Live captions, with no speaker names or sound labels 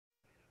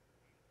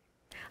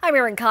I'm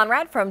Erin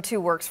Conrad from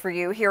 2 Works for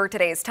You. Here are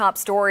today's top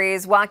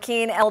stories.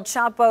 Joaquin El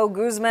Chapo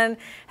Guzman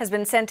has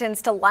been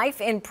sentenced to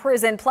life in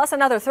prison plus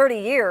another 30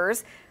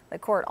 years. The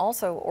court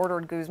also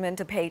ordered Guzman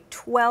to pay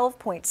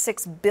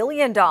 $12.6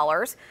 billion.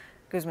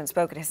 Guzman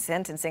spoke at his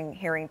sentencing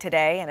hearing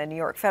today in a New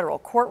York federal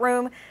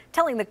courtroom,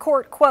 telling the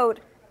court,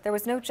 quote, "There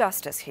was no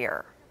justice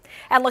here."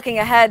 And looking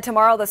ahead,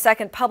 tomorrow the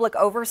second public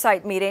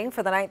oversight meeting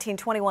for the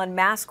 1921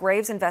 mass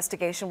graves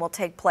investigation will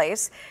take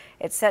place.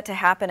 It's set to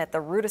happen at the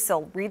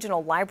Rudisill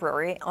Regional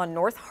Library on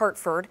North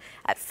Hartford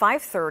at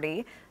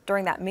 5:30.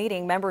 During that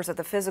meeting, members of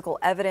the Physical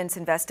Evidence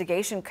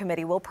Investigation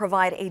Committee will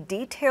provide a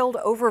detailed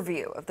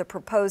overview of the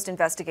proposed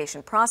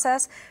investigation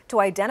process to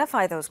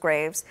identify those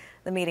graves.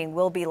 The meeting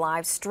will be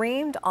live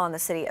streamed on the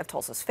City of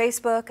Tulsa's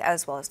Facebook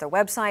as well as their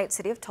website,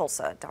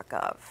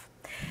 cityoftulsa.gov.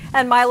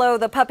 And Milo,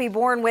 the puppy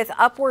born with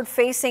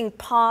upward-facing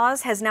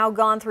paws, has now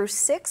gone through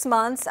 6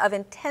 months of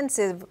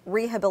intensive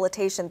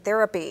rehabilitation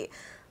therapy.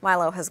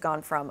 Milo has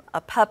gone from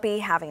a puppy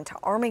having to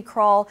army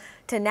crawl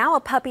to now a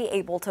puppy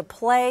able to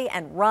play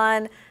and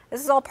run.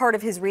 This is all part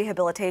of his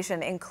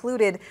rehabilitation,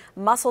 included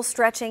muscle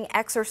stretching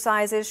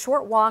exercises,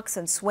 short walks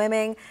and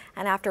swimming.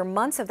 And after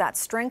months of that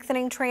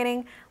strengthening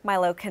training,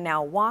 Milo can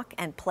now walk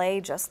and play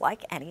just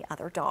like any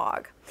other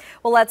dog.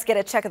 Well, let's get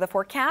a check of the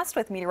forecast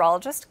with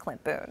meteorologist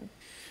Clint Boone.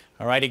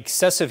 All right,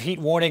 excessive heat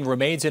warning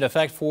remains in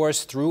effect for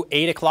us through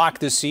 8 o'clock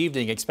this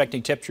evening,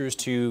 expecting temperatures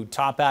to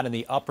top out in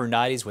the upper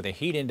 90s with a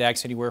heat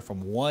index anywhere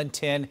from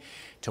 110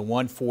 to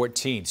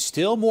 114.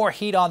 Still more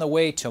heat on the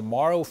way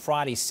tomorrow,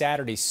 Friday,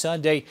 Saturday,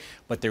 Sunday,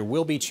 but there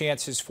will be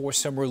chances for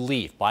some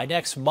relief. By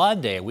next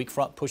Monday, a weak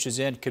front pushes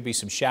in. Could be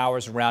some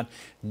showers around.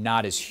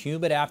 Not as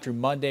humid after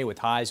Monday with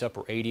highs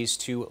upper 80s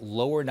to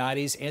lower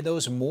 90s, and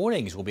those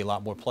mornings will be a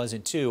lot more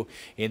pleasant too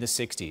in the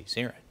 60s.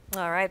 Erin.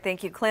 All right.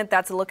 Thank you, Clint.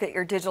 That's a look at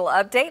your digital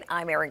update.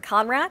 I'm Erin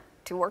Conrad.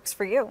 2 Works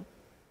for You.